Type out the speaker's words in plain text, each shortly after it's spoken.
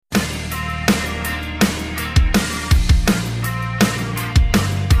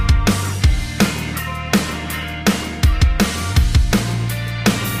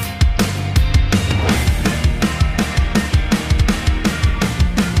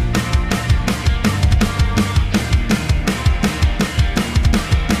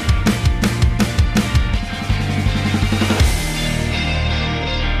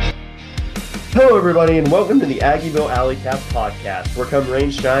everybody, and welcome to the Aggieville Alley Cap podcast, where come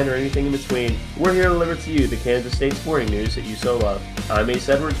rain, shine, or anything in between, we're here to deliver to you the Kansas State sporting news that you so love. I'm Ace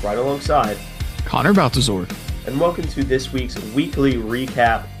Edwards, right alongside Connor Baltazar. And welcome to this week's weekly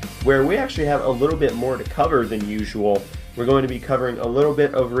recap, where we actually have a little bit more to cover than usual. We're going to be covering a little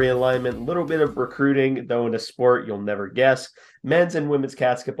bit of realignment, a little bit of recruiting, though in a sport you'll never guess, men's and women's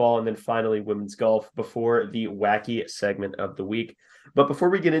basketball, and then finally women's golf before the wacky segment of the week. But before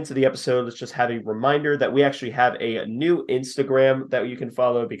we get into the episode, let's just have a reminder that we actually have a new Instagram that you can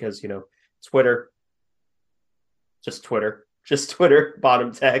follow because, Twitter,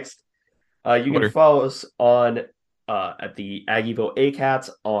 bottom text. You can follow us on at the Aggieville ACATs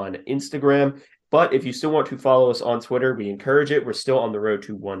on Instagram. But if you still want to follow us on Twitter, we encourage it. We're still on the road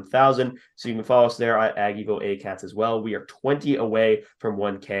to 1,000. So you can follow us there at Aggieville ACATs as well. We are 20 away from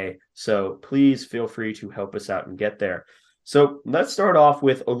 1K. So please feel free to help us out and get there. So let's start off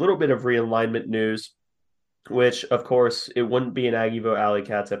with a little bit of realignment news, which, of course, it wouldn't be an Aggieville Alley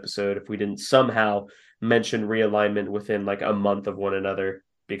Cats episode if we didn't somehow mention realignment within like a month of one another,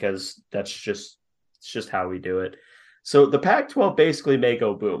 because it's just how we do it. So the Pac-12 basically may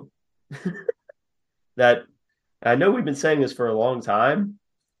go boom. That I know we've been saying this for a long time.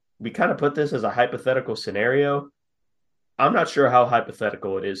 We kind of put this as a hypothetical scenario. I'm not sure how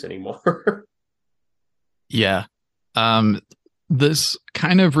hypothetical it is anymore. Yeah. This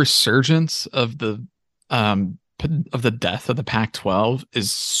kind of resurgence of the death of the Pac-12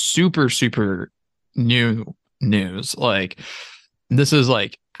 is super, super new news. Like, this is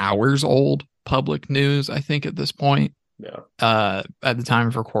like hours old public news, I think, at this point. Yeah. At the time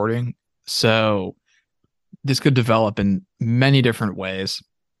of recording. So this could develop in many different ways,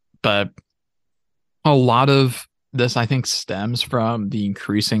 but a lot of this, I think, stems from the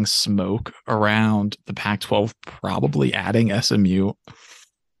increasing smoke around the Pac-12 probably adding SMU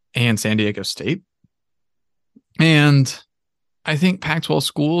and San Diego State. And I think Pac-12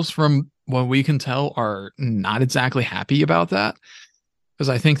 schools, from what we can tell, are not exactly happy about that, because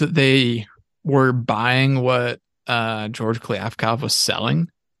I think that they were buying what George Kliavkoff was selling,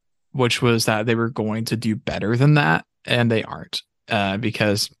 which was that they were going to do better than that, and they aren't.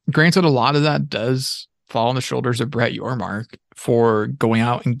 Because granted, a lot of that does fall on the shoulders of Brett Yormark for going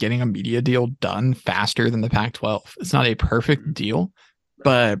out and getting a media deal done faster than the Pac-12. It's not a perfect deal,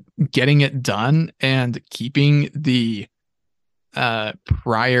 but getting it done and keeping the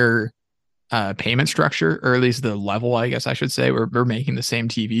prior payment structure, or at least the level, I guess I should say, where we're making the same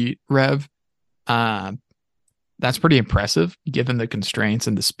TV rev, that's pretty impressive given the constraints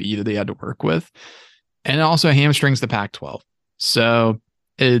and the speed that they had to work with. And it also hamstrings the Pac-12. So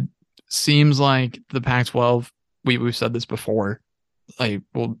it seems like the Pac-12, we've said this before, like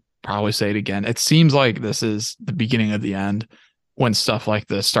we'll probably say it again. It seems like this is the beginning of the end when stuff like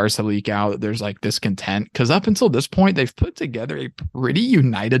this starts to leak out. There's like discontent, because up until this point, they've put together a pretty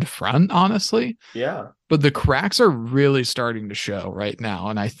united front, honestly. Yeah. But the cracks are really starting to show right now.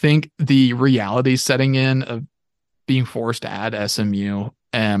 And I think the reality setting in of being forced to add SMU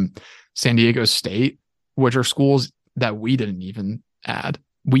and San Diego State, which are schools that we didn't even add.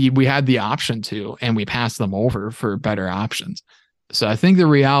 We had the option to, and we passed them over for better options. So I think the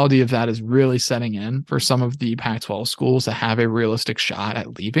reality of that is really setting in for some of the Pac-12 schools to have a realistic shot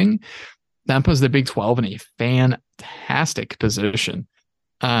at leaving. That puts the Big 12 in a fantastic position,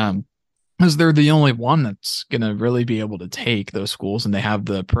 because they're the only one that's going to really be able to take those schools, and they have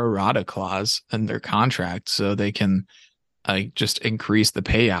the pro rata clause in their contract, so they can just increase the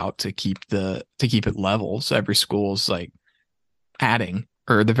payout to keep it level. So every school's like adding,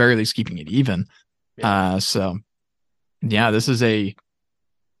 or at the very least keeping it even. Yeah. So yeah, this is a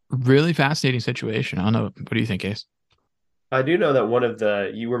really fascinating situation. I don't know. What do you think, Ace? I do know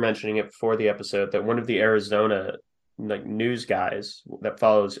that you were mentioning it before the episode, that one of the Arizona news guys that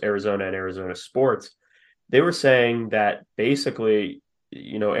follows Arizona and Arizona sports, they were saying that basically,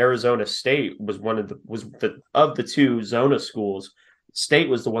 Arizona State was of the two Zona schools, State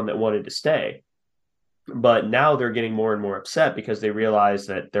was the one that wanted to stay. But now they're getting more and more upset because they realize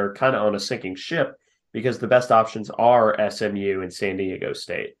that they're kind of on a sinking ship, because the best options are SMU and San Diego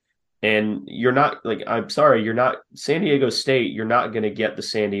State. And San Diego State, you're not going to get the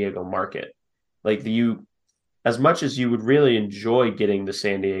San Diego market. As much as you would really enjoy getting the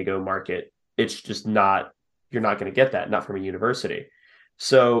San Diego market, it's just not, you're not going to get that, not from a university.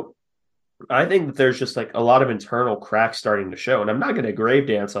 So I think that there's just like a lot of internal cracks starting to show. And I'm not going to grave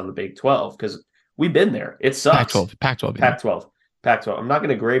dance on the Big 12 because we've been there. It sucks. Pac-12. I'm not going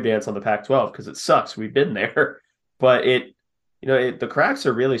to grave dance on the Pac-12 because it sucks. We've been there. But the cracks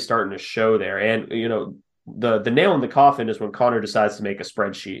are really starting to show there. And, the nail in the coffin is when Connor decides to make a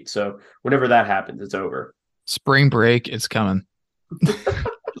spreadsheet. So whenever that happens, it's over. Spring break is coming.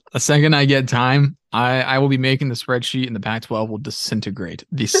 The second I get time, I will be making the spreadsheet, and the Pac-12 will disintegrate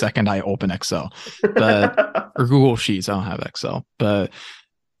the second I open Excel. But or Google Sheets, I don't have Excel. But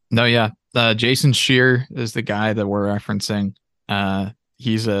no, yeah. Jason Scheer is the guy that we're referencing.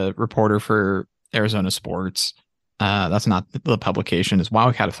 He's a reporter for Arizona Sports. That's not the publication, it's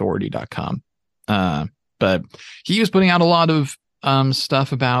wildcatauthority.com. But he was putting out a lot of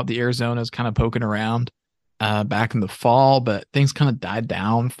stuff about the Arizonas kind of poking around back in the fall, but things kind of died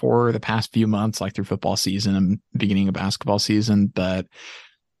down for the past few months, like through football season and beginning of basketball season. But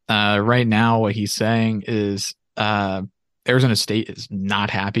right now, what he's saying is Arizona State is not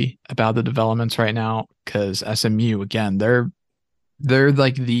happy about the developments right now because SMU, again, they're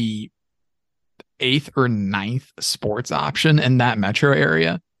like the 8th or 9th sports option in that metro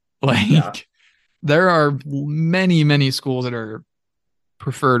area. Like there are many, many schools that are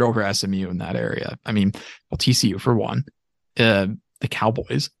preferred over SMU in that area. I mean, well, TCU for one, the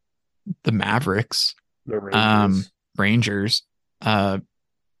Cowboys, the Mavericks, the Rangers. Rangers.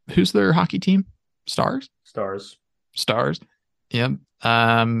 Who's their hockey team? Stars. Yep.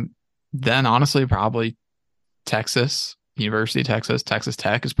 Then honestly, probably Texas, University of Texas, Texas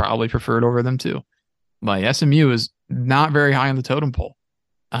Tech is probably preferred over them too. Like SMU is not very high on the totem pole.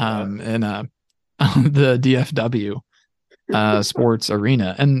 And the DFW sports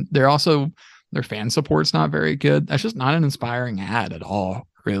arena, and their fan support's not very good. That's just not an inspiring ad at all,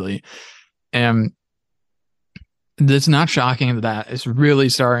 really. And it's not shocking that is really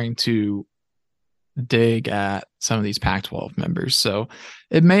starting to dig at some of these Pac-12 members. So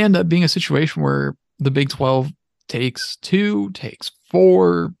it may end up being a situation where the Big 12 takes 2, takes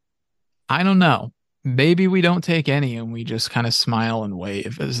 4. I don't know. Maybe we don't take any and we just kind of smile and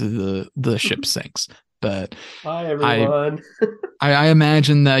wave as the ship sinks. But hi, everyone. I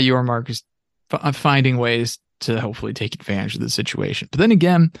imagine that Yormark is finding ways to hopefully take advantage of the situation. But then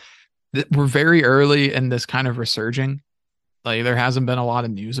again, we're very early in this kind of resurging. Like there hasn't been a lot of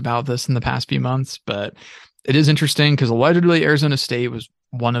news about this in the past few months, but it is interesting because allegedly Arizona State was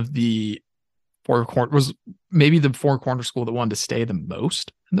one of the was maybe the 4 corner school that wanted to stay the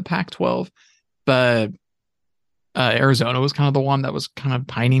most in the Pac-12, but Arizona was kind of the one that was kind of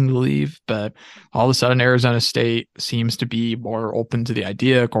pining to leave. But all of a sudden, Arizona State seems to be more open to the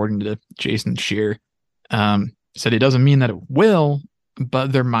idea, according to Jason Scheer. Said it doesn't mean that it will,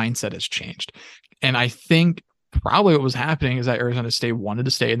 but their mindset has changed. And I think probably what was happening is that Arizona State wanted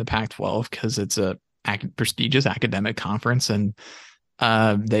to stay in the Pac-12 because it's a prestigious academic conference, and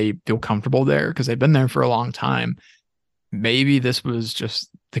they feel comfortable there because they've been there for a long time. Maybe this was just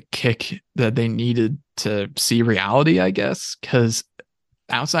the kick that they needed to see reality, I guess, because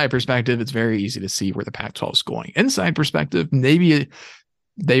outside perspective, it's very easy to see where the Pac-12 is going. Inside perspective, maybe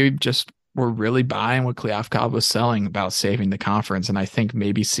they just were really buying what Kliavkoff was selling about saving the conference. And I think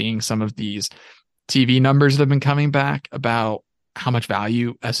maybe seeing some of these TV numbers that have been coming back about how much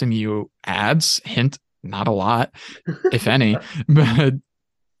value SMU adds, hint, not a lot, if any, but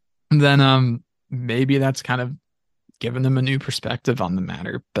then maybe that's kind of given them a new perspective on the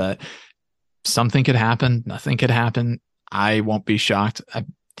matter. But something could happen, nothing could happen. I won't be shocked.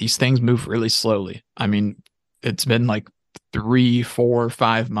 These things move really slowly. I mean, it's been like 3, 4,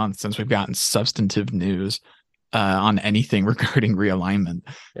 5 months since we've gotten substantive news on anything regarding realignment.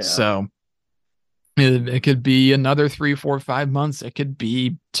 Yeah. So it could be another 3, 4, 5 months. It could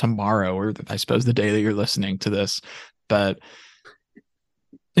be tomorrow, or I suppose the day that you're listening to this, but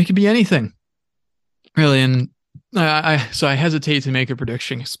it could be anything really. And I hesitate to make a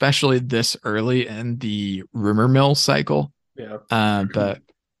prediction, especially this early in the rumor mill cycle. Yeah. But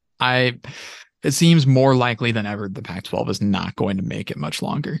it seems more likely than ever the Pac-12 is not going to make it much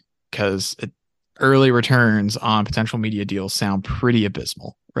longer, because early returns on potential media deals sound pretty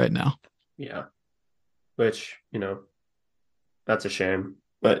abysmal right now. Yeah. Which, that's a shame.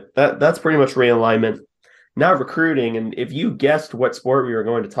 But that's pretty much realignment. Now recruiting, and if you guessed what sport we were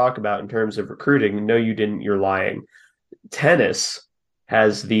going to talk about in terms of recruiting, no, you didn't, you're lying. Tennis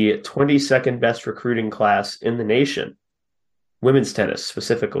has the 22nd best recruiting class in the nation. Women's tennis,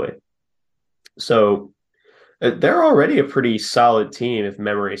 specifically. So they're already a pretty solid team, if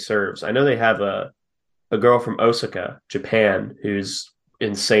memory serves. I know they have a girl from Osaka, Japan, who's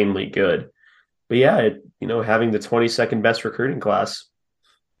insanely good. But yeah, having the 22nd best recruiting class,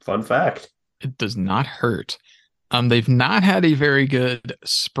 fun fact. It does not hurt. They've not had a very good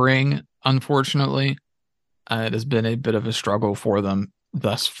spring, unfortunately. It has been a bit of a struggle for them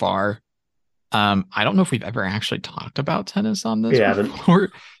thus far. I don't know if we've ever actually talked about tennis on this before.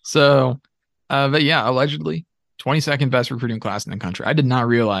 So But yeah, allegedly 22nd best recruiting class in the country. I did not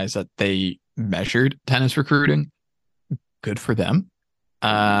realize that they measured tennis recruiting. Good for them.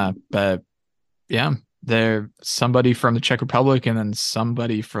 But yeah, they're somebody from the Czech Republic and then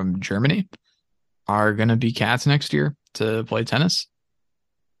somebody from Germany are going to be cats next year to play tennis.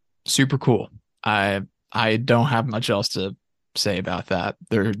 Super cool. I don't have much else to say about that.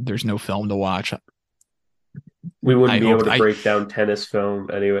 There's no film to watch. We wouldn't be able to break down tennis film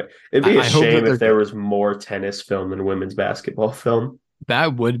anyway. It'd be a shame if there was more tennis film than women's basketball film.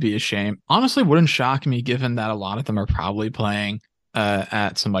 That would be a shame. Honestly, wouldn't shock me given that a lot of them are probably playing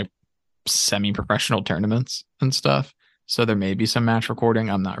at some like semi-professional tournaments and stuff. So there may be some match recording.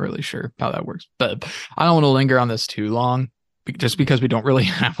 I'm not really sure how that works, but I don't want to linger on this too long just because we don't really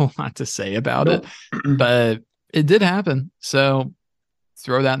have a lot to say about it. But it did happen. So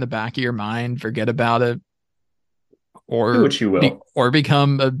throw that in the back of your mind, forget about it. Or do what you will. Or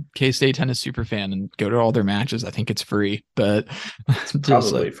become a K-State tennis super fan and go to all their matches. I think it's free, but it's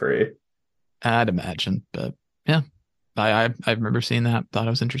probably free. I'd imagine. But yeah, I remember seeing that. Thought it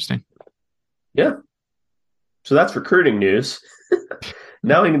was interesting. Yeah. So that's recruiting news.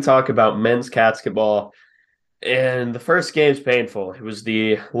 Now we can talk about men's basketball. And the first game's painful. It was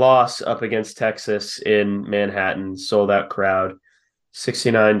the loss up against Texas in Manhattan, sold out crowd,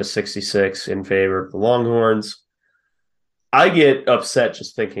 69-66 in favor of the Longhorns. I get upset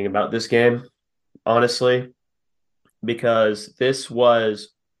just thinking about this game, honestly, because this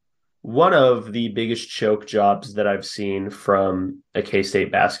was one of the biggest choke jobs that I've seen from a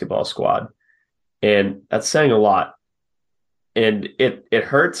K-State basketball squad. And that's saying a lot. And it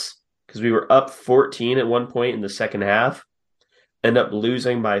hurts because we were up 14 at one point in the second half, end up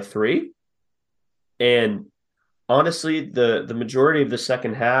losing by 3. And honestly, the majority of the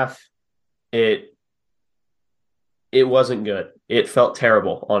second half, it wasn't good. It felt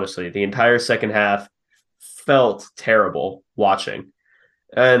terrible, honestly. The entire second half felt terrible watching.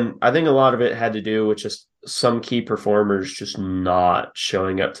 And I think a lot of it had to do with just some key performers just not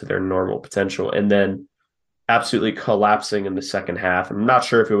showing up to their normal potential and then absolutely collapsing in the second half. I'm not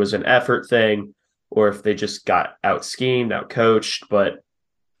sure if it was an effort thing or if they just got out-schemed, out-coached, but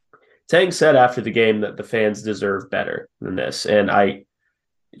Tang said after the game that the fans deserve better than this. And I'm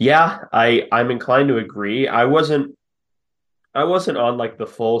inclined to agree. I wasn't on like the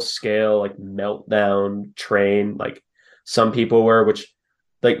full scale like meltdown train like some people were, which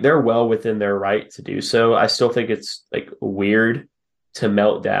like they're well within their right to do so. I still think it's like weird to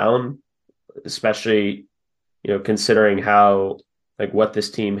melt down, especially considering how like what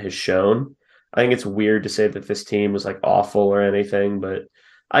this team has shown. I think it's weird to say that this team was like awful or anything, but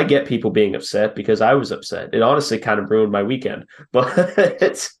I get people being upset because I was upset. It honestly kind of ruined my weekend.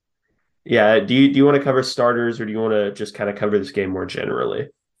 But yeah, do you want to cover starters or do you want to just kind of cover this game more generally?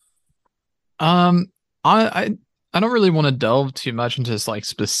 I don't really want to delve too much into just like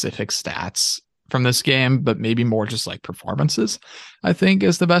specific stats from this game, but maybe more just like performances, I think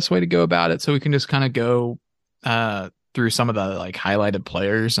is the best way to go about it. So we can just kind of go through some of the like highlighted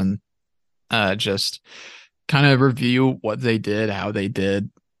players and just kind of review what they did, how they did,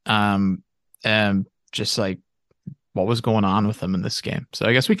 and just like what was going on with them in this game. So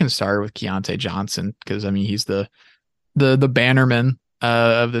I guess we can start with Keontae Johnson because I mean he's the bannerman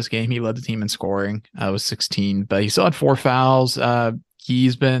of this game. He led the team in scoring. Was 16, but he still had 4 fouls.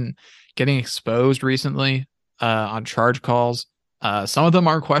 He's been getting exposed recently on charge calls. Some of them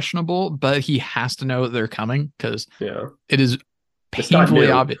are questionable, but he has to know that they're coming because it is painfully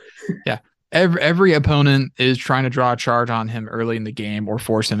obvious. Yeah. Every opponent is trying to draw a charge on him early in the game or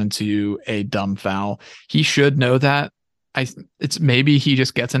force him into a dumb foul. He should know that. It's maybe he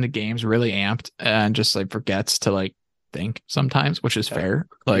just gets into games really amped and just like forgets to like think sometimes, which is fair.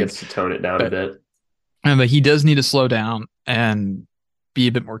 Like he gets to tone it down a bit. But he does need to slow down and be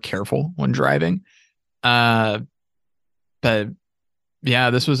a bit more careful when driving. But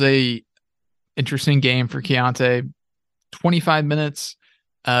yeah, this was a interesting game for Keontae. 25 minutes.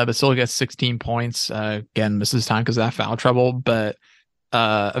 But still gets 16 points. Again, misses time because of that foul trouble, but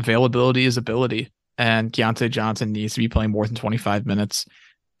availability is ability. And Keontae Johnson needs to be playing more than 25 minutes.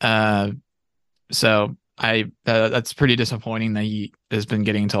 So that's pretty disappointing that he has been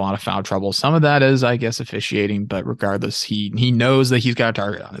getting into a lot of foul trouble. Some of that is, I guess, officiating, but regardless, he knows that he's got a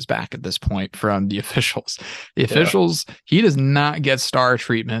target on his back at this point from the officials. The officials, he does not get star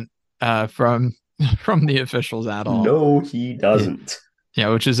treatment from the officials at all. No, he doesn't. Yeah,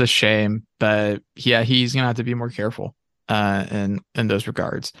 which is a shame, but yeah, he's gonna have to be more careful in those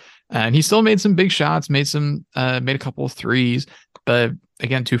regards. And he still made some big shots, made a couple of threes, but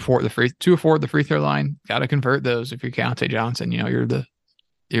again, 2 of 4 at the free throw line. Got to convert those if you're Keontae Johnson. You're the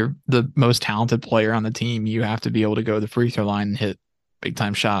you're the most talented player on the team. You have to be able to go to the free throw line and hit big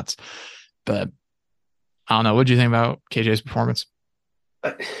time shots. But I don't know. What do you think about KJ's performance?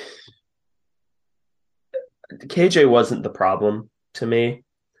 KJ wasn't the problem to me.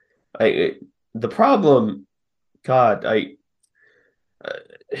 The problem, God, like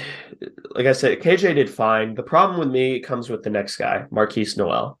I said, KJ did fine. The problem with me comes with the next guy, Markquis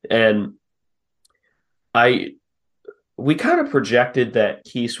Nowell, and we kind of projected that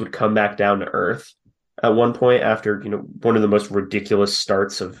Keese would come back down to earth at one point after one of the most ridiculous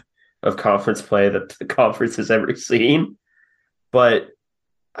starts of conference play that the conference has ever seen, but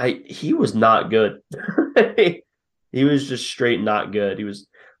he was not good. He was just straight not good. He was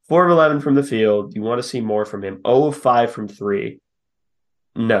 4 of 11 from the field. You want to see more from him. 0 of 5 from 3.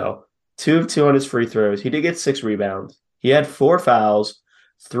 No. 2 of 2 on his free throws. He did get 6 rebounds. He had 4 fouls,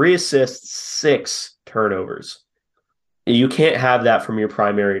 3 assists, 6 turnovers. You can't have that from your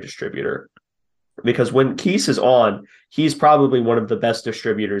primary distributor, because when Keese is on, he's probably one of the best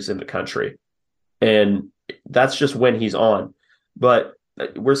distributors in the country. And that's just when he's on. But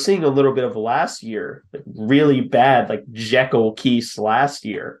we're seeing a little bit of last year, really bad, like Jekyll Keese last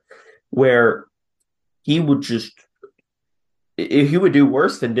year, where he would just, if he would do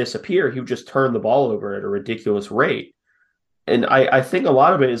worse than disappear, he would just turn the ball over at a ridiculous rate. And I think a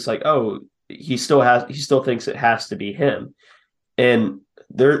lot of it is like, oh, he still thinks it has to be him. And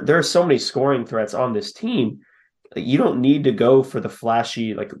there are so many scoring threats on this team. You don't need to go for the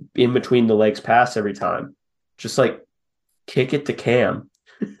flashy, like in between the legs pass every time. Just like kick it to Cam.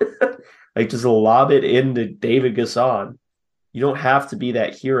 Like just lob it into David Gasson. You don't have to be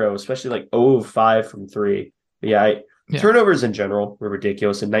that hero, especially like 0 of 5 from 3. But yeah. Turnovers in general were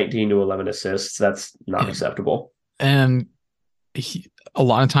ridiculous, and 19 to 11 assists. That's not acceptable. And a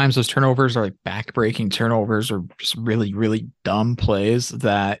lot of times those turnovers are like back-breaking turnovers or just really, really dumb plays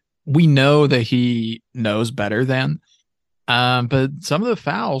that we know that he knows better than. But some of the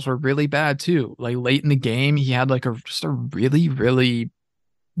fouls were really bad too. Like late in the game, he had like just a really, really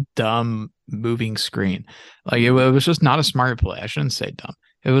dumb moving screen. Like it was just not a smart play. I shouldn't say dumb.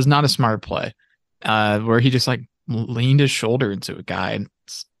 It was not a smart play. Where he just like leaned his shoulder into a guy. And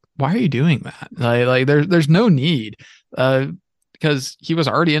why are you doing that? Like there's no need. Because he was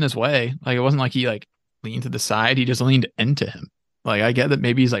already in his way. Like it wasn't like he like leaned to the side. He just leaned into him. Like I get that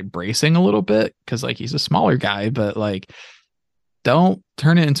maybe he's like bracing a little bit because like he's a smaller guy, but like don't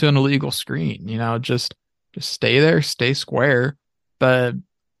turn it into an illegal screen. Just stay there, stay square. But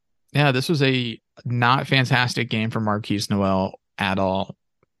yeah, this was a not fantastic game for Markquis Nowell at all.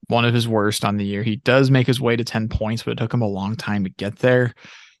 One of his worst on the year. He does make his way to 10 points, but it took him a long time to get there.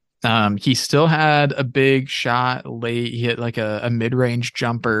 He still had a big shot late. He hit like a mid-range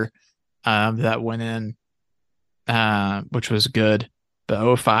jumper that went in, which was good. The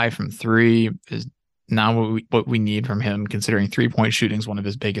 0-5 from 3 is not what we need from him, considering 3-point shooting is one of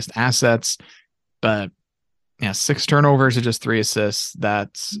his biggest assets. But yeah, 6 turnovers and just 3 assists.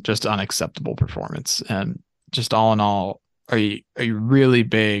 That's just unacceptable performance. And just all in all, a really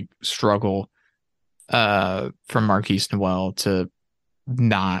big struggle from Markquis Nowell to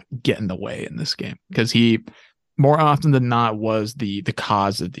not get in the way in this game, because he more often than not was the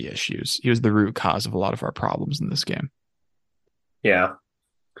cause of the issues. He was the root cause of a lot of our problems in this game. Yeah.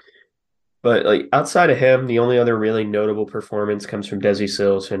 But like outside of him, the only other really notable performance comes from Desi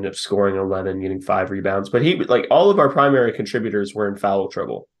Sills, who ended up scoring 11, getting 5 rebounds. But he, like all of our primary contributors, were in foul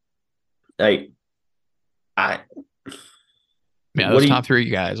trouble. Those top 3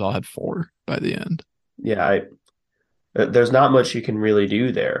 guys all had 4 by the end. Yeah, there's not much you can really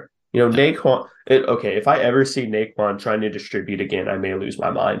do there. Nae'Qwan. Okay, if I ever see Nae'Qwan trying to distribute again, I may lose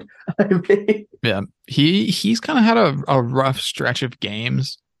my mind. Yeah, he's kind of had a rough stretch of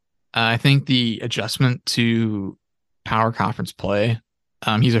games. I think the adjustment to power conference play.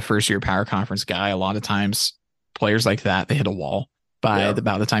 He's a first-year power conference guy. A lot of times, players like that, they hit a wall by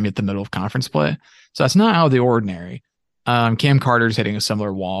about the time you hit the middle of conference play. So that's not out of the ordinary. Cam Carter's hitting a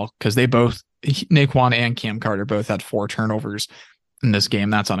similar wall because they both, Nae'Qwan and Cam Carter, both had 4 turnovers in this game.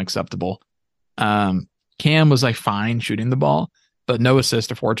 That's unacceptable. Cam was like fine shooting the ball, but no assist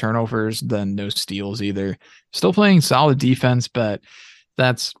to 4 turnovers, then no steals either. Still playing solid defense, but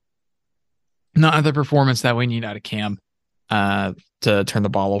that's not the performance that we need out of Cam to turn the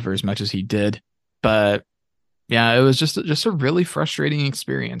ball over as much as he did. But yeah, it was just a really frustrating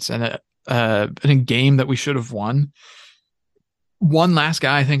experience and a game that we should have won. One last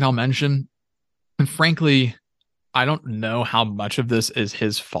guy I think I'll mention, and frankly, I don't know how much of this is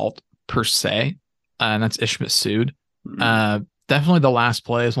his fault per se, and that's Ish Massoud. Definitely the last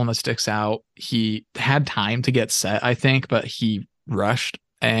play is one that sticks out. He had time to get set, I think, but he rushed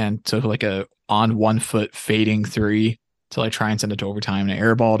and took like a on 1 foot fading three to like try and send it to overtime and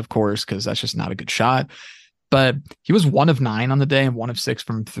airballed, of course, because that's just not a good shot. But he was 1 of 9 on the day and 1 of 6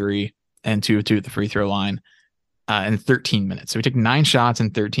 from three and 2 of 2 at the free throw line in 13 minutes. So he took 9 shots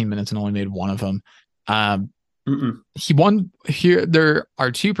in 13 minutes and only made 1 of them. He won here. There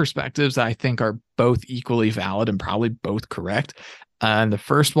are 2 perspectives that I think are both equally valid and probably both correct. And the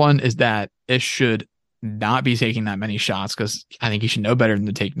first one is that Ish should not be taking that many shots, because I think he should know better than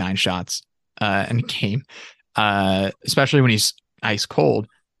to take 9 shots in a game, especially when he's ice cold.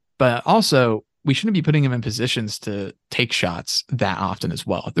 But also, we shouldn't be putting him in positions to take shots that often as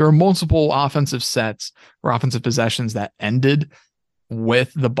well. There are multiple offensive sets or offensive possessions that ended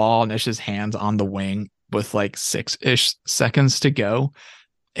with the ball in Ish's hands on the wing with like 6-ish seconds to go.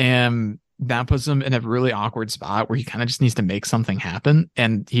 And that puts him in a really awkward spot where he kind of just needs to make something happen.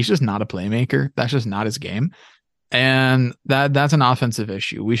 And he's just not a playmaker. That's just not his game. And that's an offensive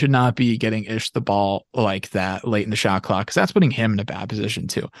issue. We should not be getting Ish the ball like that late in the shot clock, because that's putting him in a bad position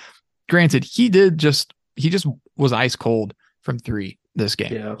too. Granted, he just was ice cold from 3 this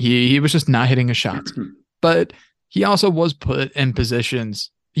game. Yeah. He was just not hitting his shots. But he also was put in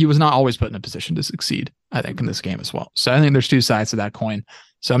positions. He was not always put in a position to succeed, I think, in this game as well. So I think there's 2 sides to that coin.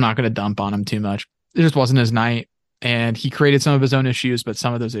 So I'm not going to dump on him too much. It just wasn't his night. And he created some of his own issues, but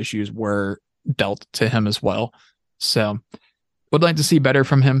some of those issues were dealt to him as well. So would like to see better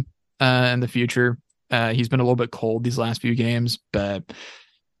from him in the future. He's been a little bit cold these last few games, but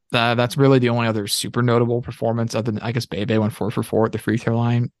that's really the only other super notable performance other than, I guess, Bebe went 4 for 4 at the free throw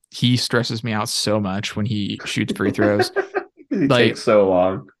line. He stresses me out so much when he shoots free throws. He takes so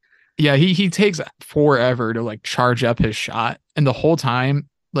long. Yeah, he takes forever to like charge up his shot. And the whole time,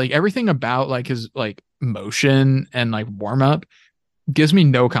 like everything about like his like motion and like warm up gives me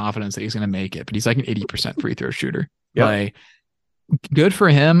no confidence that he's going to make it. But he's like an 80% free throw shooter. Yep. Like, good for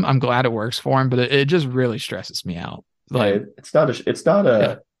him. I'm glad it works for him, but it just really stresses me out. Like,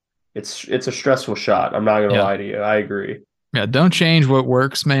 yeah, it's a stressful shot. I'm not going to lie to you. I agree. Yeah, don't change what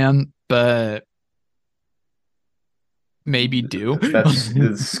works, man. But maybe do.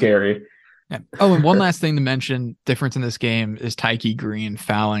 It's scary. Yeah. Oh, and one last thing to mention, difference in this game is Tyke Green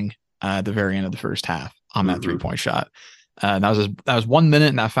fouling at the very end of the first half on that 3-point shot. That was 1 minute,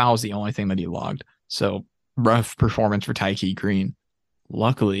 and that foul was the only thing that he logged. So rough performance for Tyke Green.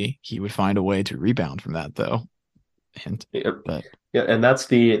 Luckily, he would find a way to rebound from that, though. And that's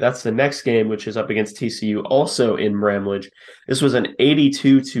the next game, which is up against TCU, also in Bramlage. This was an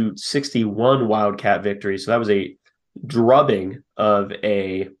 82-61 Wildcat victory. So that was a drubbing of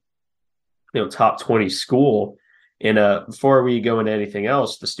a top 20 school. And before we go into anything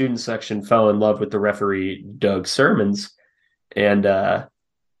else, the student section fell in love with the referee Doug Sermons, and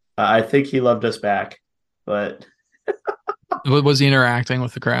I think he loved us back. But was he interacting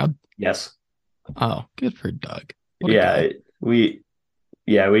with the crowd? Yes. Oh, good for Doug. Yeah, we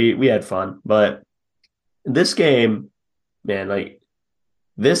had fun. But this game, man, like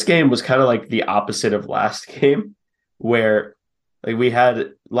this game was kind of like the opposite of last game, where like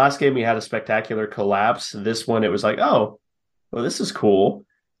last game we had a spectacular collapse. This one, it was like, oh, well, this is cool.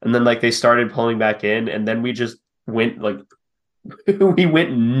 And then like they started pulling back in, and then we just went like we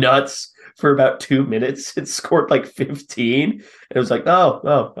went nuts for about 2 minutes. It scored like 15. It was like, oh,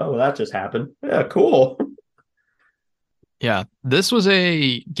 well, that just happened. Yeah, cool. Yeah, this was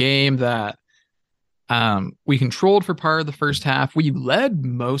a game that we controlled for part of the first half. We led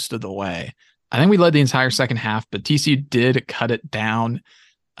most of the way. I think we led the entire second half, but TCU did cut it down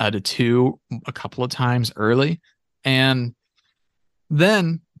to 2 a couple of times early. And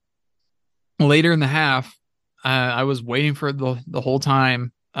then later in the half, I was waiting for the whole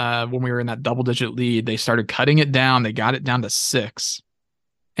time when we were in that double-digit lead. They started cutting it down. They got it down to 6.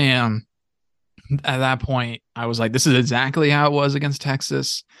 And at that point, I was like, this is exactly how it was against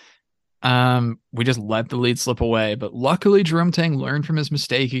Texas. We just let the lead slip away. But luckily, Jerome Tang learned from his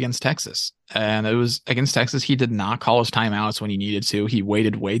mistake against Texas. And it was against Texas, he did not call his timeouts when he needed to. He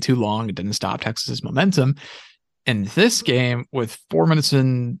waited way too long. It didn't stop Texas's momentum. In this game, with 4 minutes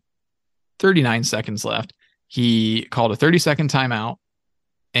and 39 seconds left, he called a 30-second timeout.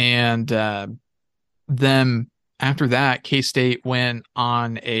 And then after that, K-State went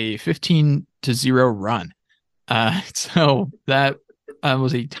on a 15-0 run. So that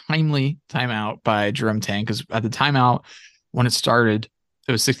was a timely timeout by Jerome Tang, because at the timeout, when it started,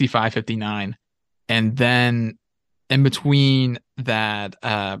 it was 65-59. And then in between that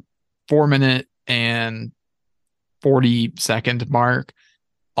 4 minute and 40-second mark,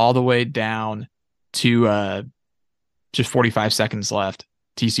 all the way down to just 45 seconds left,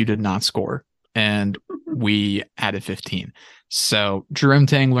 TCU did not score. and we added 15. So Jerome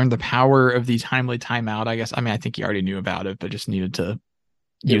Tang learned the power of the timely timeout, I guess. I mean, I think he already knew about it, but just needed to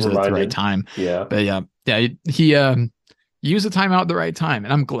use it at the right time. Yeah. But he used the timeout at the right time.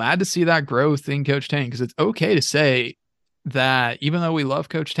 And I'm glad to see that growth in Coach Tang, because it's okay to say that even though we love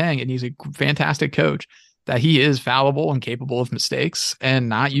Coach Tang and he's a fantastic coach, that he is fallible and capable of mistakes, and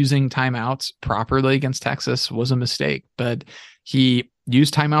not using timeouts properly against Texas was a mistake. But he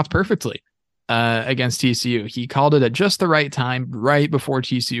used timeouts perfectly against TCU. He called it at just the right time, right before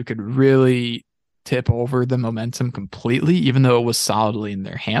TCU could really tip over the momentum completely, even though it was solidly in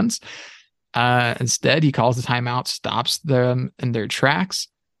their hands. Instead, he calls the timeout, stops them in their tracks.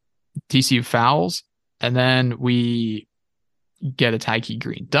 TCU fouls, and then we get a Tyke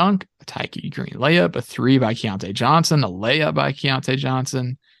Green dunk, a Tyke Green layup, a 3 by Keontae Johnson, a layup by Keontae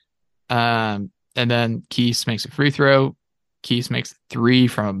Johnson. And then Keese makes a free throw. Keese makes 3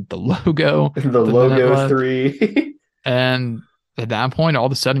 from the logo. The logo 3. And at that point, all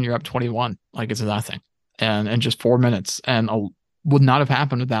of a sudden, you're up 21. Like it's nothing. And in just 4 minutes. And would not have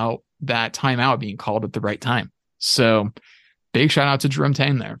happened without that timeout being called at the right time. So big shout out to Jerome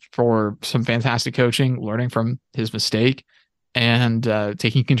Tang there for some fantastic coaching, learning from his mistake, and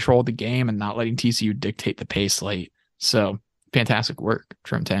taking control of the game and not letting TCU dictate the pace late. So fantastic work,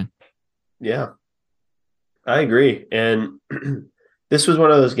 Jerome Tang. Yeah, I agree. And this was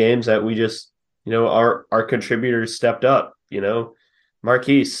one of those games that we just, our contributors stepped up.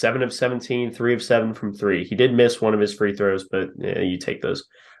 Marquise, 7 of 17, 3 of 7 from 3. He did miss one of his free throws, but you take those.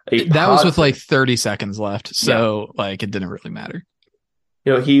 That was with like 30 seconds left. So it didn't really matter.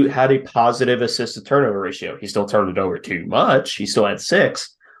 He had a positive assist to turnover ratio. He still turned it over too much. He still had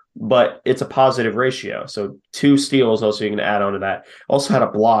 6, but it's a positive ratio. So 2 steals also you can add on to that. Also had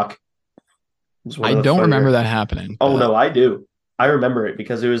a block. I don't remember that happening. Oh, no, I do. I remember it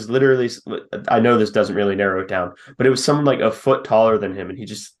because it was literally, I know this doesn't really narrow it down, but it was someone like a foot taller than him, and he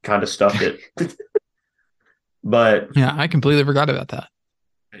just kind of stuffed it. But yeah, I completely forgot about that.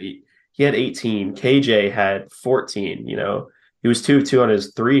 He had 18. KJ had 14. He was 2 of 2 on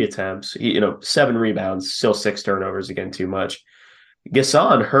his 3 attempts. 7 rebounds, still 6 turnovers, again, too much.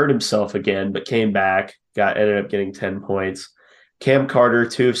 Gasson hurt himself again, but came back, ended up getting 10 points. Cam Carter,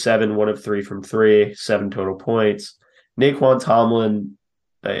 2 of 7, 1 of 3 from 3, 7 total points. Naquan Tomlin,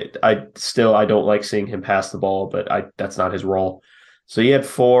 I don't like seeing him pass the ball, but that's not his role. So he had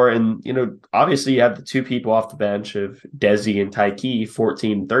 4, and obviously you have the 2 people off the bench of Desi and Tyke,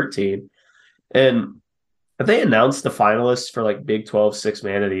 14, 13. And have they announced the finalists for like Big 12 6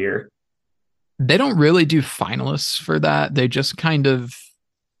 Man of the Year? They don't really do finalists for that. They just kind of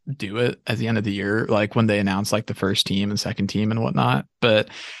do it at the end of the year, like when they announce like the first team and second team and whatnot. But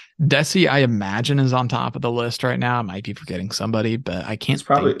Desi, I imagine, is on top of the list right now. I might be forgetting somebody, but I can't. It's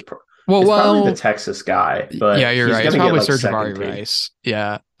probably the Texas guy. But yeah, you're right. It's probably Sir'Jabari Rice.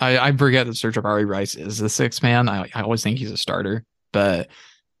 Yeah, I forget that Sir'Jabari Rice is the 6th man. I always think he's a starter, but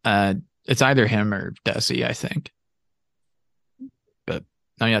it's either him or Desi, I think. But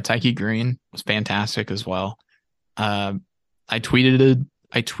no, yeah, Tyke Green was fantastic as well. I tweeted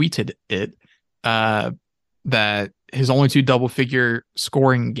it that his only 2 double-figure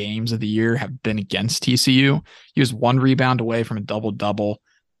scoring games of the year have been against TCU. He was 1 rebound away from a double-double.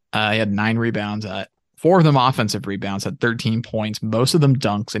 He had 9 rebounds, 4 of them offensive rebounds, had 13 points, most of them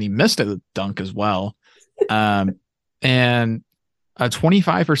dunks, and he missed a dunk as well. And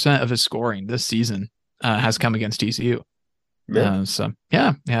 25% of his scoring this season has come against TCU. Yeah. So,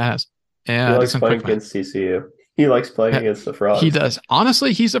 yeah, it has. Yeah, he likes playing against TCU. He likes playing against the Frogs. He does.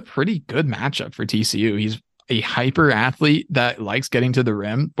 Honestly, he's a pretty good matchup for TCU. He's a hyper athlete that likes getting to the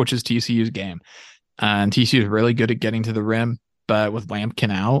rim, which is TCU's game. And TCU is really good at getting to the rim, but with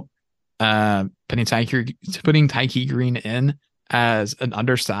Lampkin out, putting Tyke Green in as an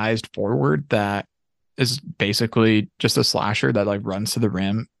undersized forward that is basically just a slasher that like runs to the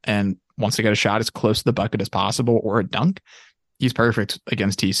rim and wants to get a shot as close to the bucket as possible or a dunk. He's perfect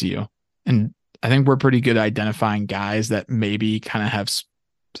against TCU. And I think we're pretty good at identifying guys that maybe kind of have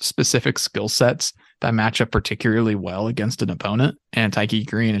specific skill sets that match up particularly well against an opponent. And Tyke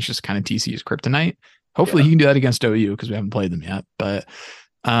Green is just kind of TCU's kryptonite. Hopefully he can do that against OU because we haven't played them yet. But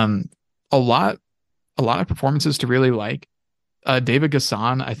a lot of performances to really like. David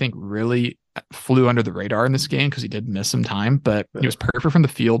Gasson, I think, really flew under the radar in this game because he did miss some time, but he was perfect from the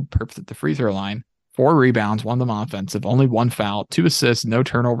field, perfect at the free throw line. 4 rebounds, 1 of them offensive, only 1 foul, 2 assists, no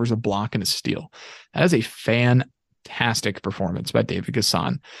turnovers, a block, and a steal. That is a fantastic performance by David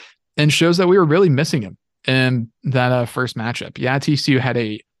Gasson and shows that we were really missing him in that first matchup. Yeah, TCU had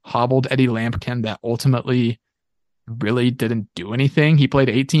a hobbled Eddie Lampkin that ultimately really didn't do anything. He played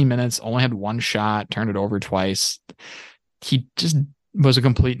 18 minutes, only had one shot, turned it over twice. He just was a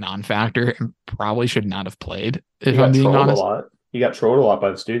complete non-factor and probably should not have played, if I'm being honest. He got trolled a lot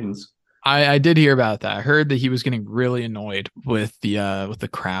by the students. I did hear about that. I heard that he was getting really annoyed with the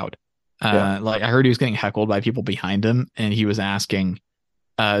crowd. Like I heard he was getting heckled by people behind him, and he was asking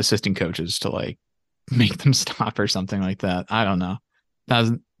assistant coaches to like make them stop or something like that. I don't know.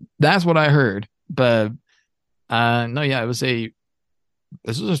 That's what I heard. But no, yeah, this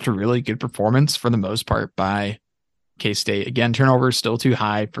was just a really good performance for the most part by K-State. Again, turnovers still too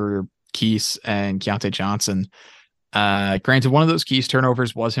high for Keese and Keontae Johnson. Granted, one of those Keese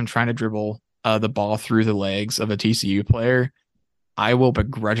turnovers was him trying to dribble the ball through the legs of a TCU player. I will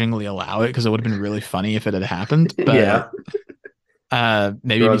begrudgingly allow it because it would have been really funny if it had happened. But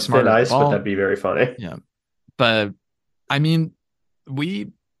maybe be smart on ice, but that'd be very funny. Yeah, but I mean,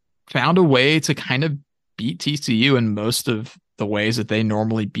 we found a way to kind of beat TCU in most of the ways that they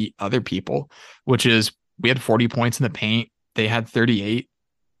normally beat other people, which is we had 40 points in the paint. They had 38.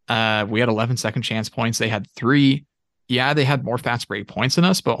 We had 11 second chance points. They had 3. Yeah, they had more fast break points than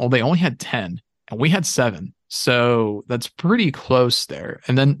us, but they only had 10 and we had 7. So that's pretty close there.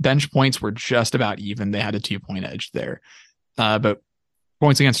 And then bench points were just about even. They had a 2-point edge there. But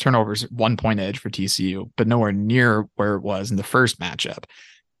points against turnovers, 1-point edge for TCU, but nowhere near where it was in the first matchup.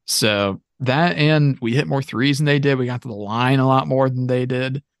 So that, and we hit more threes than they did. We got to the line a lot more than they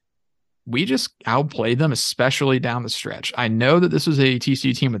did. We just outplayed them, especially down the stretch. I know that this was a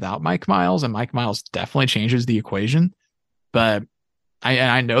TCU team without Mike Miles, and Mike Miles definitely changes the equation. But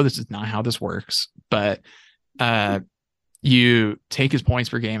I know this is not how this works. But you take his points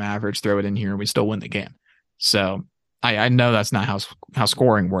per game average, throw it in here, and we still win the game. So I know that's not how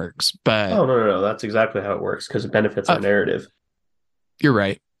scoring works. But no, that's exactly how it works because it benefits our narrative. You're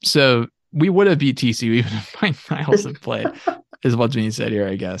right. So we would have beat TCU even if Mike Miles had played, is what's being said here,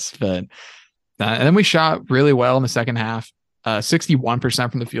 I guess. But and then we shot really well in the second half,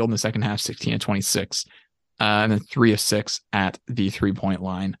 61% from the field in the second half, 16 of 26, and then 3 of 6 at the 3-point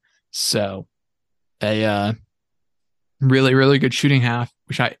line. So a really, really good shooting half.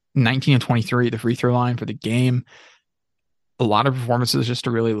 We shot 19 of 23 at the free throw line for the game. A lot of performances just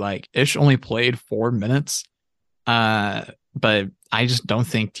to really like. Ish only played 4 minutes, but I just don't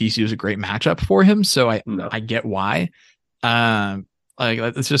think TCU is a great matchup for him. So I get why.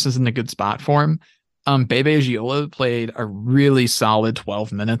 Like this just isn't a good spot for him. Bebe Agiola played a really solid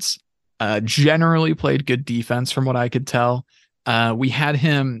 12 minutes. Generally played good defense from what I could tell. We had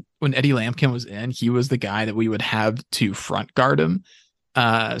him when Eddie Lampkin was in. He was the guy that we would have to front guard him.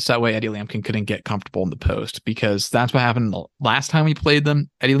 So that way Eddie Lampkin couldn't get comfortable in the post, because that's what happened the last time we played them.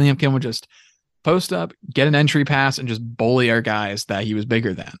 Eddie Lampkin would just post up, get an entry pass, and just bully our guys that he was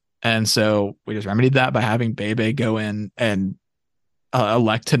bigger than. And so we just remedied that by having Bebe go in and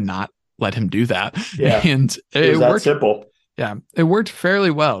elect to not let him do that. Yeah, and it worked. Simple. Yeah, it worked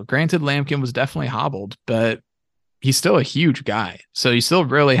fairly well. Granted, Lampkin was definitely hobbled, but he's still a huge guy. So you still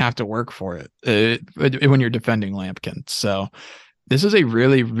really have to work for it when you're defending Lampkin. So this is a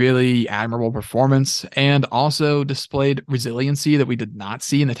really, really admirable performance, and also displayed resiliency that we did not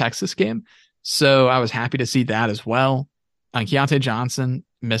see in the Texas game. So I was happy to see that as well. Keontae Johnson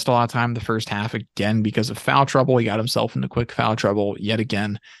missed a lot of time in the first half again because of foul trouble. He got himself into quick foul trouble yet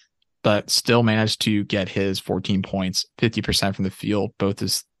again, but still managed to get his 14 points, 50% from the field, both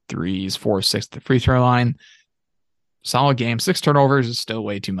his threes, 4 of 6 at the free throw line. Solid game. 6 turnovers is still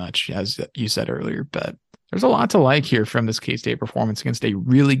way too much, as you said earlier, but there's a lot to like here from this K-State performance against a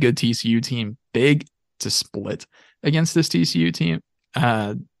really good TCU team. Big to split against this TCU team.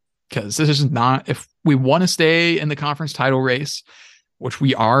 Because this is not, if we want to stay in the conference title race, which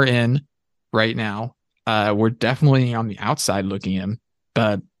we are in right now, we're definitely on the outside looking in.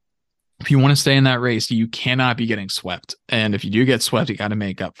 But if you want to stay in that race, you cannot be getting swept. And if you do get swept, you got to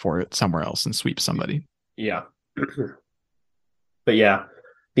make up for it somewhere else and sweep somebody. Yeah. But yeah,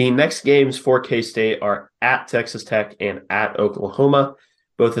 the next games for K-State are at Texas Tech and at Oklahoma.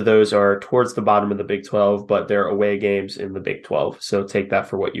 Both of those are towards the bottom of the Big 12, but they're away games in the Big 12. So take that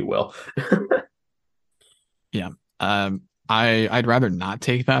for what you will. Yeah. I'd rather not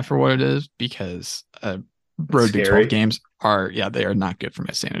take that for what it is, because road Big 12 games are, they are not good for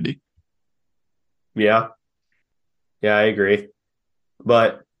my sanity. Yeah. Yeah, I agree.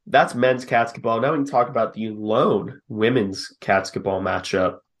 But that's men's basketball. Now we can talk about the lone women's basketball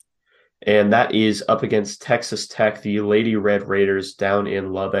matchup. And that is up against Texas Tech, the Lady Red Raiders down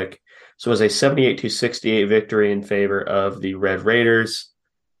in Lubbock. So it was a 78-68 victory in favor of the Red Raiders.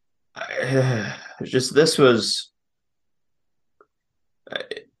 This was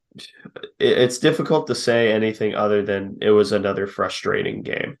it's difficult to say anything other than it was another frustrating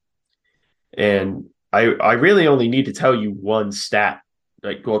game. And I really only need to tell you one stat,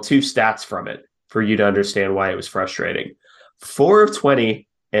 like, well, two stats from it for you to understand why it was frustrating. 4 of 20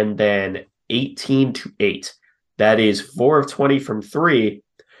 and then 18 to 8. That is 4 of 20 from three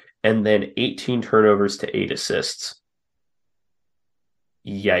and then 18 turnovers to 8 assists.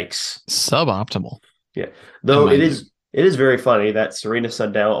 Yikes. Suboptimal. Yeah. Though it is very funny that Serena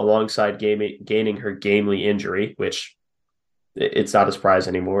Sundell, alongside gaining her gamely injury, which it's not a surprise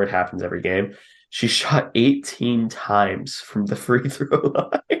anymore. It happens every game. She shot 18 times from the free throw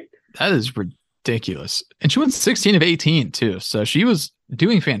line. That is ridiculous. And she went 16 of 18 too. So she was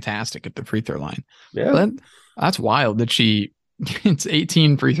doing fantastic at the free throw line. Yeah. That's wild that she gets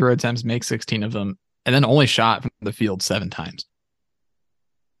 18 free throw attempts, makes 16 of them, and then only shot from the field 7 times.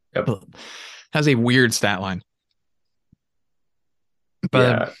 Yep. Has a weird stat line.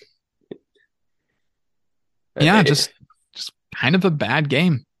 But yeah, just kind of a bad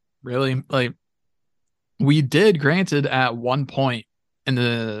game, really. Like, we did, granted, at one point in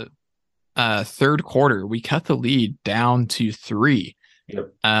the third quarter, we cut the lead down to 3.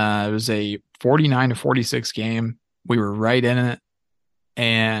 Yep. It was a 49-46 game. We were right in it.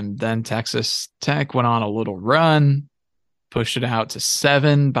 And then Texas Tech went on a little run, pushed it out to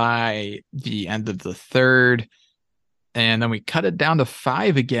 7 by the end of the third. And then we cut it down to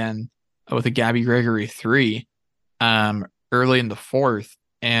 5 again with a Gabby Gregory 3 early in the fourth.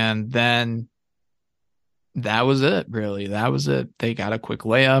 And then that was it, really. That was it. They got a quick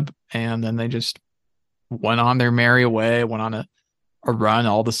layup, and then they just went on their merry way, went on a run.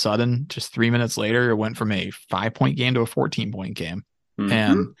 All of a sudden, just 3 minutes later, it went from a 5-point game to a 14-point game. Mm-hmm.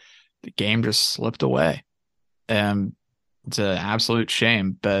 And the game just slipped away. And it's an absolute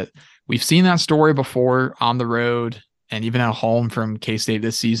shame. But we've seen that story before on the road and even at home from K-State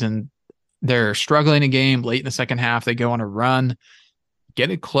this season. They're struggling a game late in the second half. They go on a run, get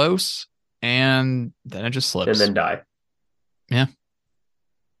it close, and then it just slips. And then die. Yeah.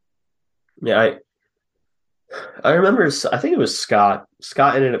 Yeah, I remember, I think it was Scott.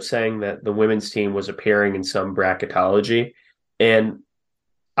 Scott ended up saying that the women's team was appearing in some bracketology. And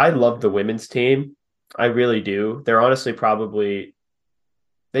I love the women's team. I really do. They're honestly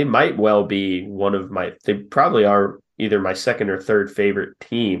they might well be they probably are either my second or third favorite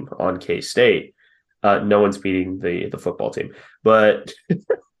team on K-State. No one's beating the football team. But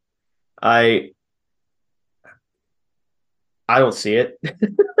I don't see it.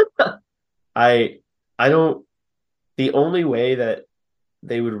 I don't. The only way that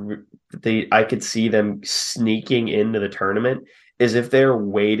I could see them sneaking into the tournament is if they're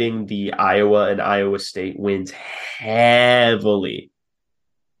weighting the Iowa and Iowa State wins heavily.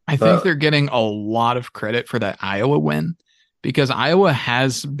 I think they're getting a lot of credit for that Iowa win because Iowa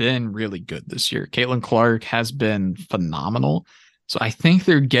has been really good this year. Caitlin Clark has been phenomenal. So I think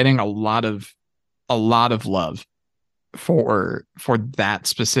they're getting a lot of love for that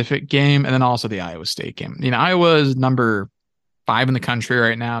specific game, and then also the Iowa State game. You know, Iowa is number 5 in the country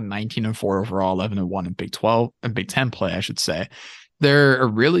right now, 19-4 overall, 11-1 in Big 12 and Big 10 play, I should say. They're a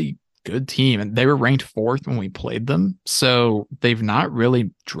really good team, and they were ranked 4th when we played them, so they've not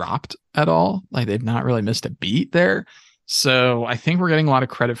really dropped at all. Like, they've not really missed a beat there. So I think we're getting a lot of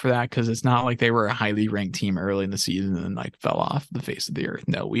credit for that because it's not like they were a highly ranked team early in the season and like fell off the face of the earth.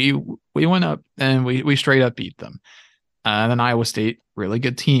 No, we went up and we straight up beat them. And then Iowa State, really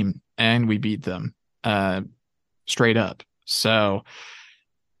good team, and we beat them straight up. So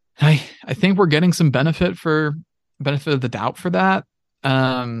I think we're getting some benefit of the doubt for that.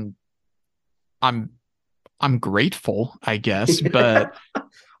 I'm grateful, I guess, but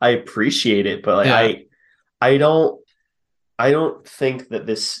I appreciate it, but I don't think that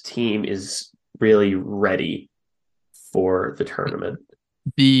this team is really ready for the tournament.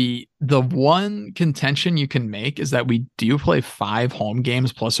 The one contention you can make is that we do play 5 home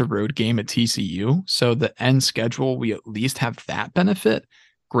games plus a road game at TCU. So the end schedule, we at least have that benefit.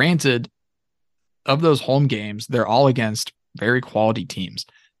 Granted, of those home games, they're all against very quality teams.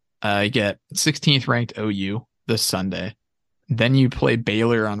 You get 16th ranked OU this Sunday. Then you play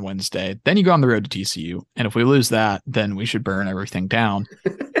Baylor on Wednesday. Then you go on the road to TCU. And if we lose that, then we should burn everything down.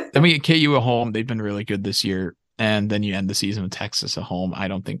 Then we get KU at home. They've been really good this year. And then you end the season with Texas at home. I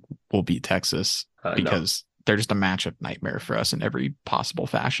don't think we'll beat Texas because they're just a matchup nightmare for us in every possible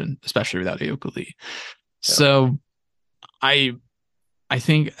fashion, especially without Ayoka Lee. Yeah. So I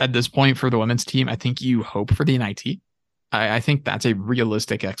think at this point for the women's team, I think you hope for the NIT. I think that's a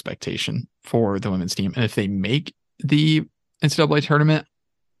realistic expectation for the women's team. And if they make the NCAA tournament,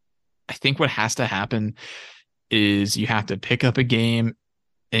 I think what has to happen is you have to pick up a game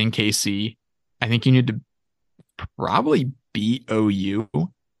in KC. I think you need to probably beat OU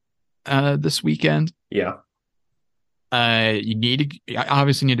this weekend. Yeah. You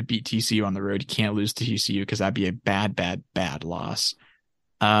obviously need to beat TCU on the road. You can't lose to TCU because that'd be a bad, bad, bad loss.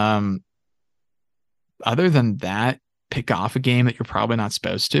 Other than that, pick off a game that you're probably not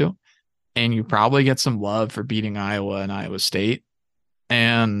supposed to, and you probably get some love for beating Iowa and Iowa State,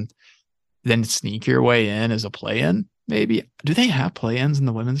 and then sneak your way in as a play-in. Maybe. Do they have play-ins in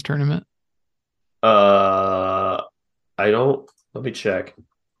the women's tournament? I don't. Let me check.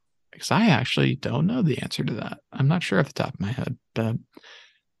 Because I actually don't know the answer to that. I'm not sure off the top of my head, but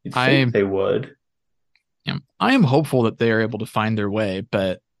You'd think they would. I am hopeful that they are able to find their way,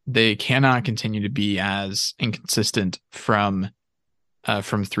 but they cannot continue to be as inconsistent from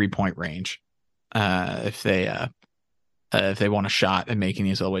 3-point range if they want a shot at making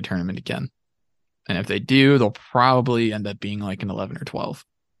the NCAA tournament again. And if they do, they'll probably end up being like an 11 or 12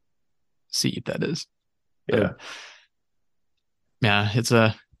 seed. That is, yeah, it's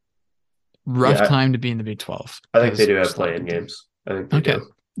a rough time to be in the Big 12. I think they do have play-in games. I think they do.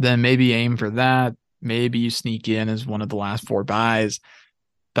 Then maybe aim for that. Maybe you sneak in as one of the last 4 byes,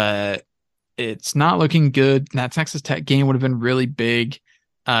 but it's not looking good. That Texas Tech game would have been really big.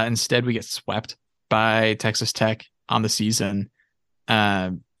 Instead, we get swept by Texas Tech on the season,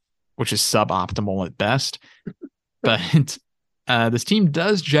 which is suboptimal at best. But this team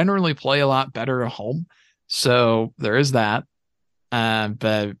does generally play a lot better at home, so there is that.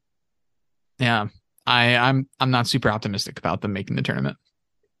 But yeah, I'm not super optimistic about them making the tournament.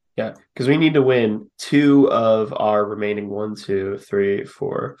 Yeah, because we need to win 2 of our remaining 1, 2, 3,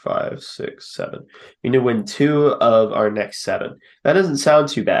 4, 5, 6, 7. We need to win 2 of our next 7. That doesn't sound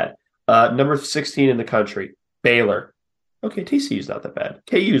too bad. Number 16 in the country, Baylor. Okay, TCU's not that bad.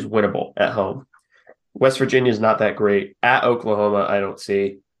 KU's winnable at home. West Virginia's not that great. At Oklahoma, I don't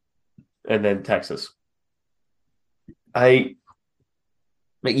see. And then Texas.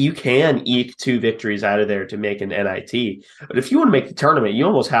 You can eke 2 victories out of there to make an NIT. But if you want to make the tournament, you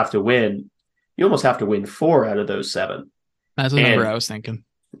almost have to win. You almost have to win 4 out of those 7. That's the number I was thinking.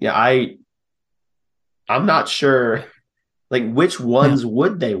 Yeah, I'm not sure. Like, which ones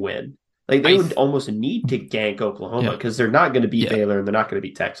would they win? Like, they would almost need to gank Oklahoma because they're not going to beat Baylor and they're not going to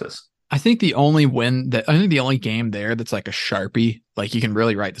beat Texas. I think the only game there that's like a Sharpie, like you can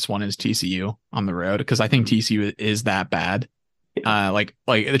really write this one, is TCU on the road, because I think TCU is that bad. Like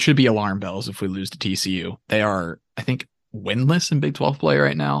it should be alarm bells if we lose to TCU. They are, I think, winless in Big 12 play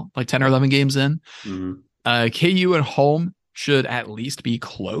right now, like 10 or 11 games in. Mm-hmm. KU at home should at least be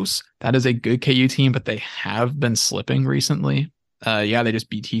close. That is a good KU team, but they have been slipping recently. They just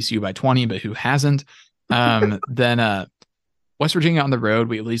beat TCU by 20, but who hasn't? Then West Virginia on the road,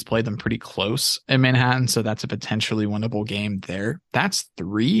 we at least played them pretty close in Manhattan, so that's a potentially winnable game there. That's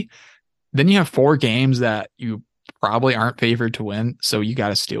 3. Then you have 4 games that you probably aren't favored to win, so you got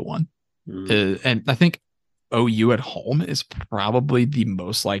to steal one. And I think OU at home is probably the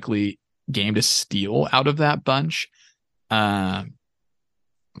most likely game to steal out of that bunch.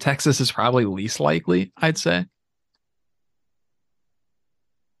 Texas is probably least likely, I'd say.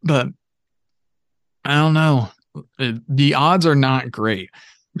 But I don't know. The odds are not great,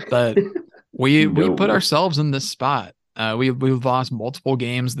 but we put ourselves in this spot. We've lost multiple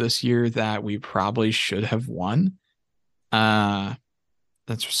games this year that we probably should have won. That's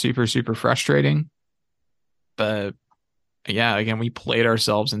super, super frustrating. But yeah, again, we played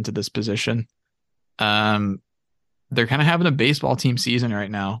ourselves into this position. They're kind of having a baseball team season right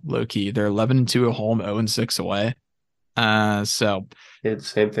now, low key. They're 11-2 at home, 0-6 away. So they did the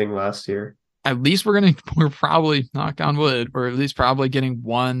same thing last year. At least we're probably, knock on wood, or at least probably getting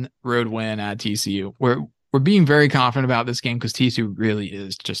 1 road win at TCU. We're being very confident about this game because TCU really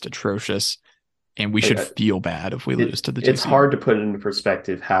is just atrocious, and we should feel bad if we lose to the TCU. It's hard to put into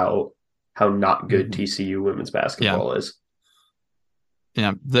perspective how not good TCU women's basketball is.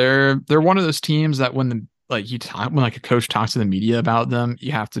 Yeah, they're one of those teams that when a coach talks to the media about them,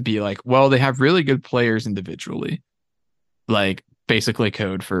 you have to be like, well, they have really good players individually. Like, basically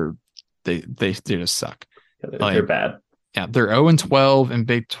code for they just suck. Yeah, they're bad. Yeah, they're 0-12 in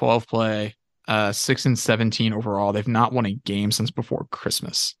Big 12 play, 6-17 overall. They've not won a game since before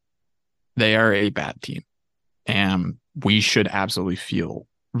Christmas. They are a bad team, and we should absolutely feel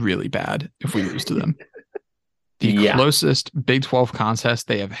really bad if we lose to them. The closest Big 12 contest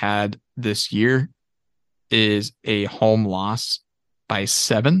they have had this year is a home loss by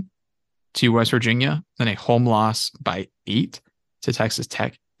 7 to West Virginia, then a home loss by 8 to Texas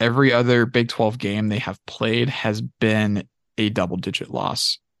Tech. Every other Big 12 game they have played has been a double-digit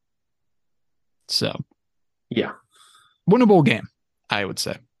loss. So, yeah, winnable game. I would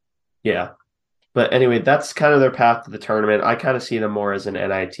say. Yeah. But anyway, that's kind of their path to the tournament. I kind of see them more as an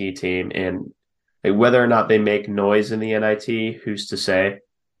NIT team, and like, whether or not they make noise in the NIT, who's to say?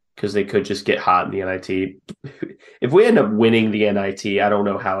 Because they could just get hot in the NIT. If we end up winning the NIT, I don't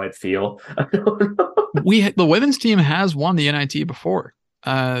know how I'd feel. I don't know. The women's team has won the NIT before.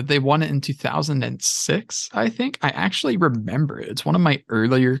 They won it in 2006, I think. I actually remember it. It's one of my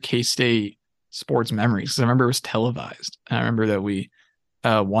earlier K-State sports memories because I remember it was televised. And I remember that we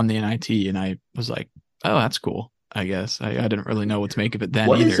won the NIT, and I was like, "Oh, that's cool." I guess I didn't really know what to make of it then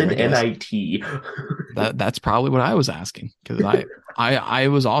what either. What is an NIT? That's probably what I was asking because I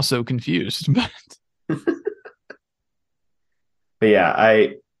was also confused. But yeah,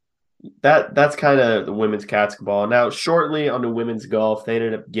 that's kind of the women's basketball. Now, shortly on the women's golf, they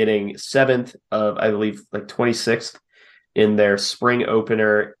ended up getting 7th of, I believe, like 26th in their spring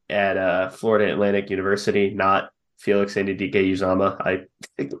opener at Florida Atlantic University, not Felix Anudike Uzama.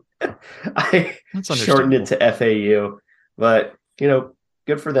 I shortened it to FAU, but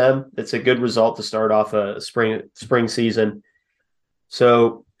good for them. It's a good result to start off a spring season.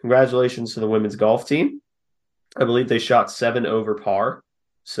 So, congratulations to the women's golf team. I believe they shot 7 over par.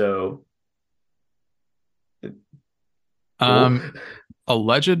 So,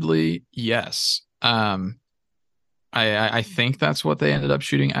 allegedly, yes. I think that's what they ended up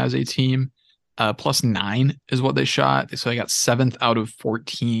shooting as a team. +9 is what they shot. So they got 7th out of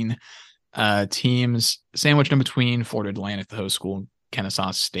 14 teams, sandwiched in between Florida Atlantic, the host school, and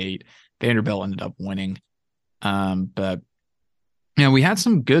Kennesaw State. Vanderbilt ended up winning. But we had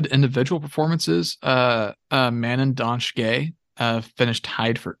some good individual performances. Manon Donche finished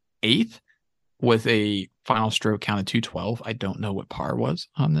tied for 8th with a final stroke count of 212. I don't know what par was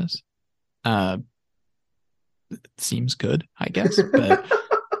on this. It seems good, I guess. But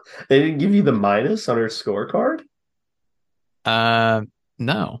they didn't give you the minus on her scorecard? No,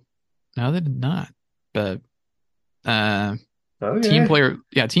 they did not. But okay. Team player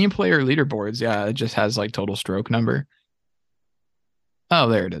leaderboards. Yeah, it just has like total stroke number. Oh,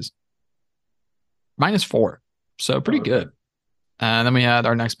 there it is. -4. So pretty good. And then we had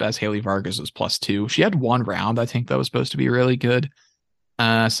our next best, Haley Vargas, was +2. She had one round, I think, that was supposed to be really good.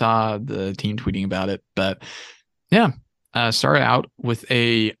 I saw the team tweeting about it. But yeah, started out with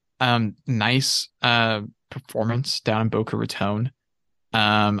a nice performance down in Boca Raton.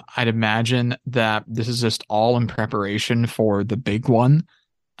 I'd imagine that this is just all in preparation for the big one,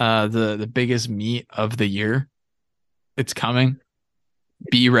 the biggest meet of the year. It's coming.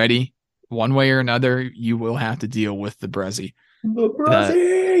 Be ready. One way or another, you will have to deal with the Brezzy. The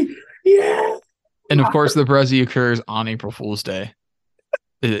Brezzy! Yeah! And of course, the Brezzy occurs on April Fool's Day.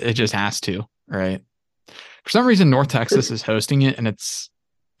 It just has to, right? For some reason, North Texas is hosting it, and it's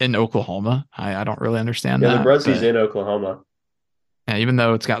in Oklahoma. I don't really understand that. Yeah, the Brezzy's in Oklahoma. Yeah, even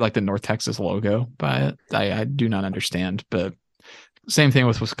though it's got like the North Texas logo by it, I do not understand. But same thing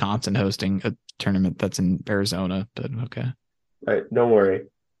with Wisconsin hosting a tournament that's in Arizona. But okay. All right, don't worry.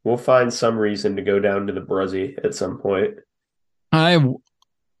 We'll find some reason to go down to the Brezzy at some point. I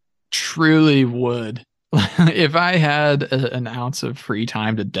truly would. If I had an ounce of free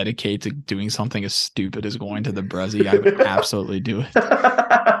time to dedicate to doing something as stupid as going to the Brezzy, I would absolutely do it.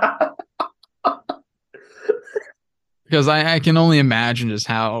 Because I can only imagine just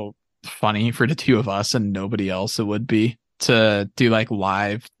how funny for the two of us and nobody else it would be to do like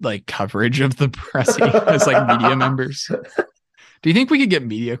live like coverage of the Brezzy as like media members. Do you think we could get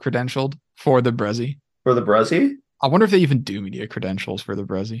media credentialed for the Brezzy? For the Brezzy? I wonder if they even do media credentials for the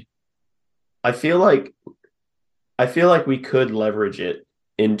Brezzy. I feel like we could leverage it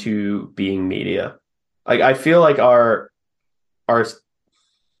into being media. I feel like our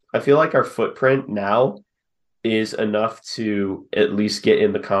footprint now is enough to at least get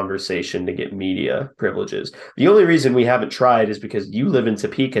in the conversation to get media privileges. The only reason we haven't tried is because you live in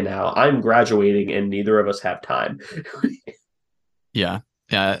Topeka now. I'm graduating and neither of us have time. Yeah.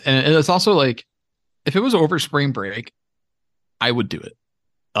 And it's also like, if it was over spring break, I would do it.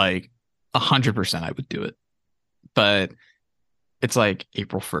 Like 100% I would do it. But it's like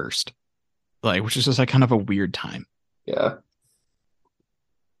April 1st, like, which is just like kind of a weird time. Yeah.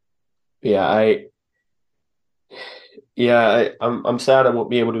 I'm sad I won't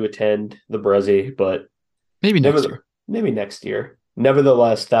be able to attend the Brezzy, but maybe next year. Maybe next year.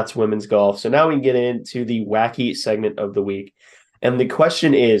 Nevertheless, that's women's golf. So now we can get into the wacky segment of the week. And the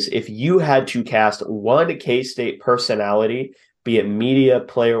question is, if you had to cast one K-State personality, be it media,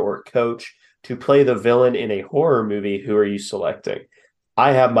 player, or coach, to play the villain in a horror movie, who are you selecting?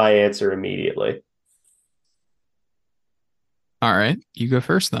 I have my answer immediately. All right. You go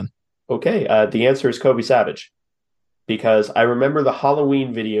first then. Okay. The answer is Kobe Savage. because I remember the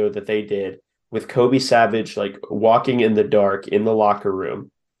Halloween video that they did with Kobe Savage like walking in the dark in the locker room.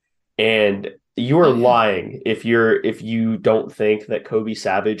 And you are lying if you don't think that Kobe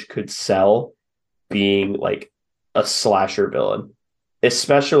Savage could sell being like a slasher villain,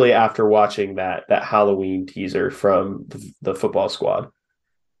 especially after watching that Halloween teaser from the Football Squad.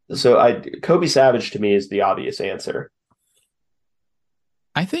 So Kobe Savage to me is the obvious answer.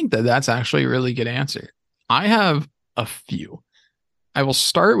 I think that that's actually a really good answer. I have a few. I will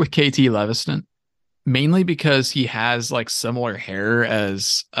start with KT Leviston, mainly because he has like similar hair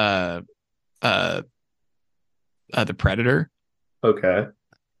as the Predator. Okay.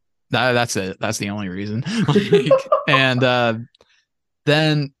 That's it. That's the only reason. And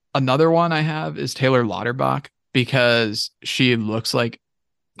then another one I have is Taylor Lauterbach because she looks like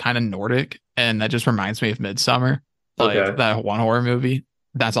kind of Nordic, and that just reminds me of Midsummer, like that one horror movie.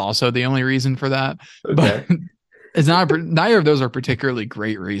 That's also the only reason for that. Okay. But it's not, neither of those are particularly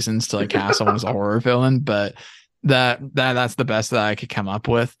great reasons to like cast someone as a horror villain, but that's the best that I could come up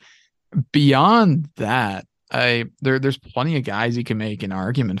with. Beyond that, there's plenty of guys you can make an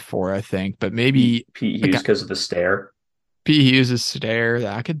argument for, I think, but maybe Pete Hughes because of the stare. Pete Hughes' stare,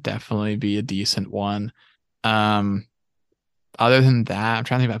 that could definitely be a decent one. Other than that, I'm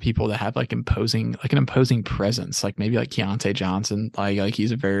trying to think about people that have like an imposing presence, like maybe like Keontae Johnson. Like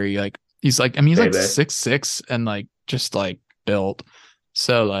he's a very he's like 6'6" and like just like built.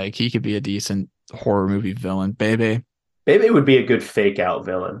 So like he could be a decent horror movie villain. Bebe would be a good fake out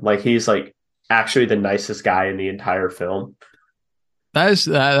villain. Like he's like actually the nicest guy in the entire film. That's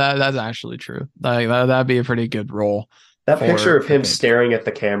actually true. Like that'd be a pretty good role. That picture of him staring at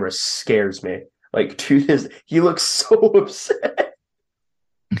the camera scares me. Like, dude, he looks so upset.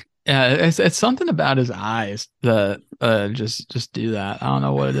 Yeah, it's something about his eyes that just do that. I don't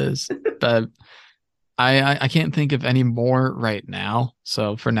know what it is, but I can't think of any more right now.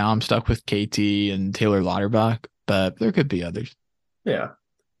 So for now, I'm stuck with KT and Taylor Lauterbach, but there could be others. Yeah. All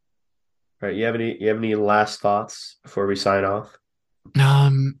right. You have any last thoughts before we sign off?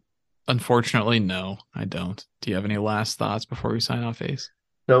 Unfortunately, no, I don't. Do you have any last thoughts before we sign off, Ace?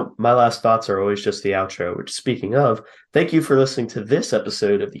 No, my last thoughts are always just the outro, which speaking of, thank you for listening to this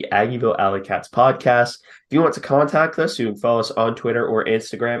episode of the Aggieville Alley Cats podcast. If you want to contact us, you can follow us on Twitter or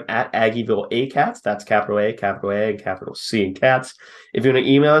Instagram at Aggieville ACats. That's capital A, and capital C in cats. If you want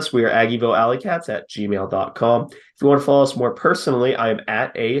to email us, we are AggieVilleAlleyCats@gmail.com. If you want to follow us more personally, I am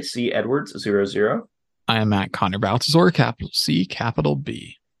at AC Edwards 00. I am at Connor Baltazar, capital C, capital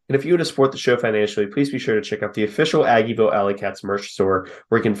B. And if you want to support the show financially, please be sure to check out the official Aggieville Alley Cats merch store,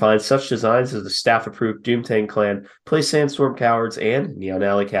 where you can find such designs as the staff-approved Doomtang Clan, Play Sandstorm Cowards, and Neon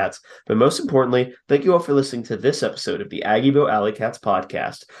Alley Cats. But most importantly, thank you all for listening to this episode of the Aggieville Alley Cats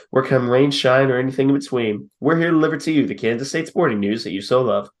podcast. Where come rain, shine, or anything in between, we're here to deliver to you the Kansas State sporting news that you so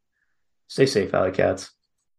love. Stay safe, Alley Cats.